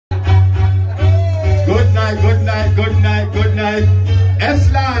night, good night, good night, good night.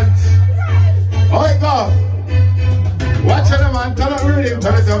 Excellent. Oh my God. Watch it, man. Turn it, Rudie.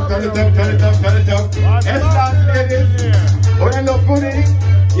 Turn it up, turn it up, turn it up, turn it up. Excellent, ladies. Oh, you look goody.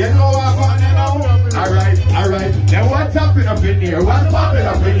 You know what I'm going now? Alright. Now what's happening up in here? What's popping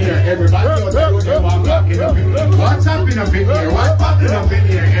up in here? Everybody out there with them one blocking up in here. What's happening up in here? What's popping up in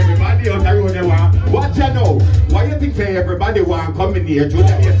here? Everybody out there with them one. What you know? Why you think say everybody want come in here? To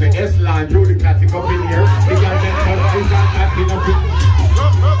them you say S-Land, Rudie Classic up in here. They got them sometimes acting up in here.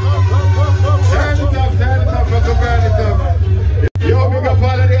 Turn it up, turn it up. Yo, we got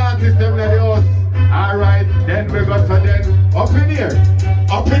all of the artists them in the house. Alright, then we got for them up in here.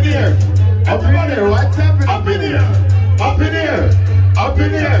 Up in here, what's happening up in here? Up in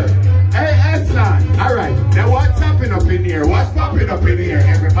here. Hey, S-Land. Alright, now what's happening up in here? What's popping up in here?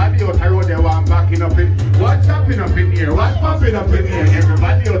 Everybody out there, they want backing up in. What's happening up in here? What's popping up in here?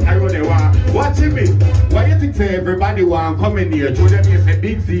 Everybody out there, they want. Watching me. Why you think say everybody want come in here? Show them you say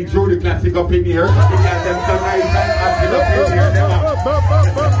Big Z, show the classic up in here. They got them so nice and acting up in here.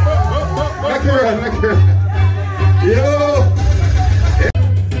 Make it run. Yo.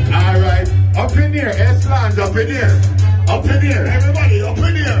 Alright, up in here, S-Land, up in here, everybody, up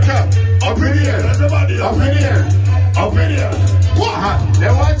in here, everybody, up in here, what?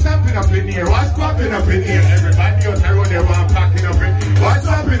 Now what's happening up in here, what's popping up in here, everybody out there, they want packing up in here, what's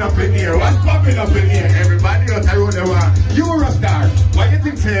happening up in here, what's popping up in here, everybody out there, they want, Eurostar, why you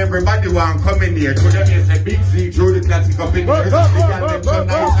think say everybody want come in here, to them you say Big Z, through the classic up in here, they got them so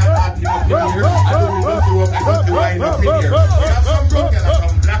nice and acting up in here, I don't know to up, I got to wine up in here, we have some broken and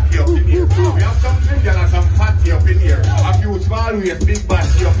some blacky up in here, we have some ginger and some fatty up in here, a few small waist, big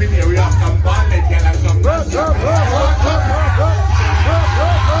batty up in here, we have some ballet girl and some nasty up in here.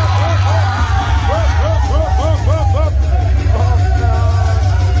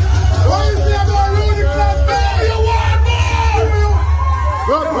 What is it about Rudie Club?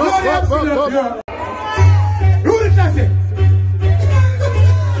 You want more? Rudie Classic.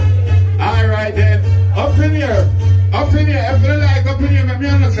 Alright then, up in here, if you like up in here, let me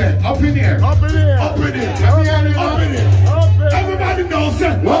understand, up in here, let me understand, everybody knows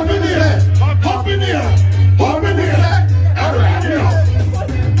it, up in here, alright,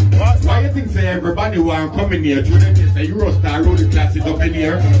 why you think say everybody want come in here, to them you say Eurostar, Rudie Classic up in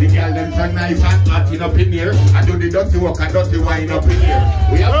here, the girl them so nice and acting up in here, and do the dirty work and dirty wine up in here,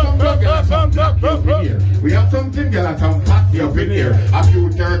 we have some black girl and some blacky up in here, we have some thin girl and some fatty up in here, a few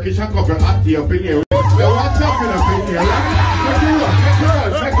Turkish and couple fatty up in here. So what's happening up in here?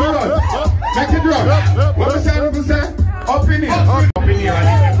 Make it run. What was that? Up in here, and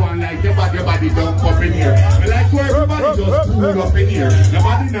everyone like your body dump up in here. I like where everybody just cool up in here.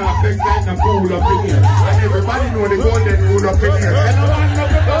 Nobody now flex like them cool up in here. And everybody know the golden rule up in here. And no one know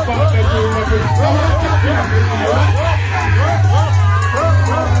the top of the cool up in here. So what's happening up in here?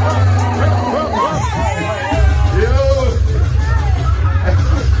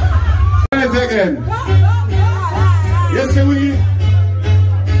 Again. Yes, we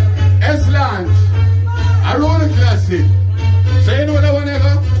S-Land, I roll a classic. So you know that one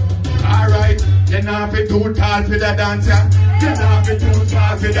ever? Alright, you're not be too tall for the dancer. You're not be too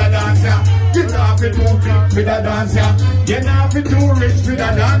tall for the dancer. You're not be too big for the dancer. You're not be too rich for the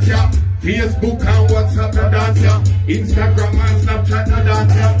dancer. Facebook and WhatsApp the dancer. Instagram and Snapchat the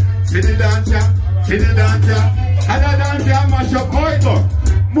dancer. See the dancer, and the dancer mash up boy go.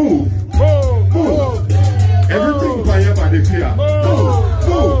 Move. Everything by your body fear. Move.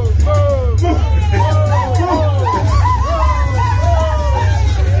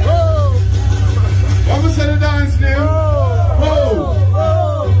 What was the dance name?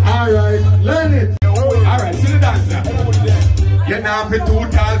 Alright, learn it. Alright, see the dancer. You're not be too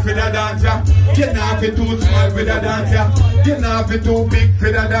tall for the dancer. You're not be too small for the dancer. You're not be too big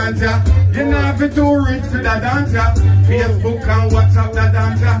for the dancer. You're not be too rich for the dancer. Facebook and WhatsApp the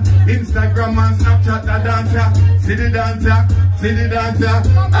dancer. Instagram and Snapchat the dancer. See the dancer.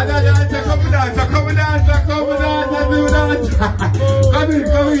 And the dancer, come dancer, do dancer. Come in.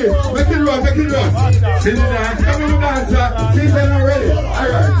 Make it run. See the dancer, come in dancer. See them already.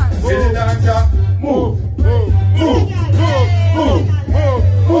 Alright. See the dancer. Move.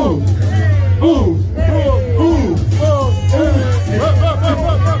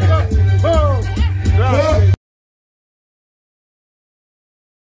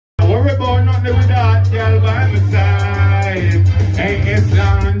 Worry about nothing with that girl by my side. Hey, it's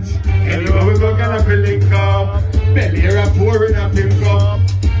lunch. Anyway, we go get a link up. Belly are pouring up in cup.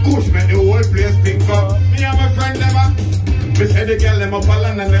 Push me the whole place pink up. Me and my friend them up. We say the girl them up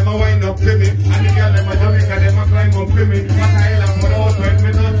along and them a wind up to me. And the girl them a Jamaica them a climb up to me. But I love for the house when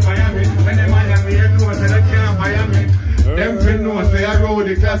me touch Miami. When they Miami, you know,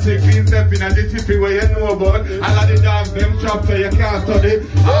 classic means step in a city where you know about. All of the dogs, them chops so you can't study.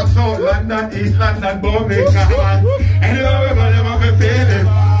 Also London, East London, Birmingham. Anyway, we're gonna have a feeling.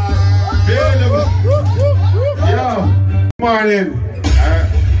 Yo, good morning.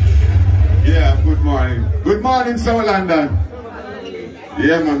 Yeah, good morning. Good morning, South London.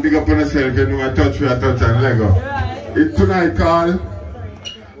 Yeah, man, big up on yourself. You know, I touch and Lego. It's tonight called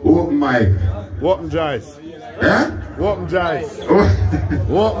Open Mic. Open Jice. Yeah? Open Jice.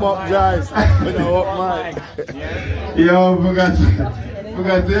 Open up Jice. With the open mic. Yo, because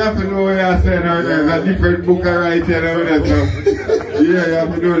you have to know what you're saying now. There's a different book I write here now. So, yeah, you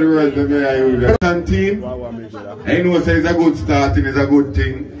have to know the words of me I use. And team, I know say it's a good start and it's a good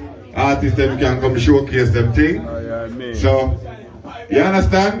thing. Artists them can come showcase them thing. So, you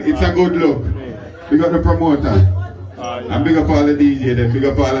understand? It's a good look. We got the promoter. And big up all the DJ them, big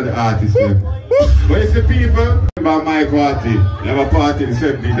up all of the artists them. But it's the people about my party. We have a party the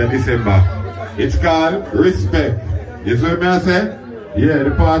 17th of December. It's called Respect. You see what I say? Yeah,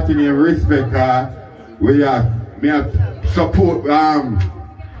 the party name Respect. We are support me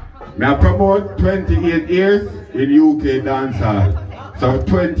I promote 28 years in UK dancehall. So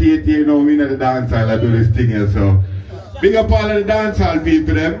 28 years now we in the dancehall I do this thing here. So big up all of the dancehall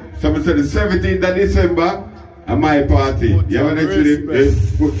people them. So I said the 17th of December at my party. You have next to them is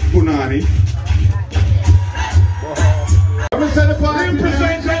Punani. I'm gonna the party.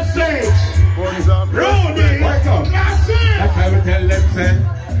 Represent that stage. Rudie. Welcome. That's how we tell them say,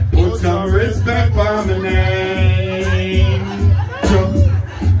 put some respect on my name. So,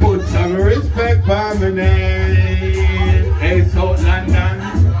 put some respect on my name. Hey, South London,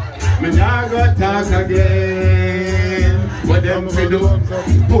 me nah go talk again. What them we do?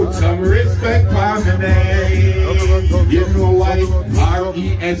 Put some respect on my name. You know why?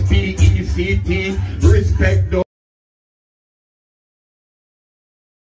 R-E-S-P-E-C-T. Respect.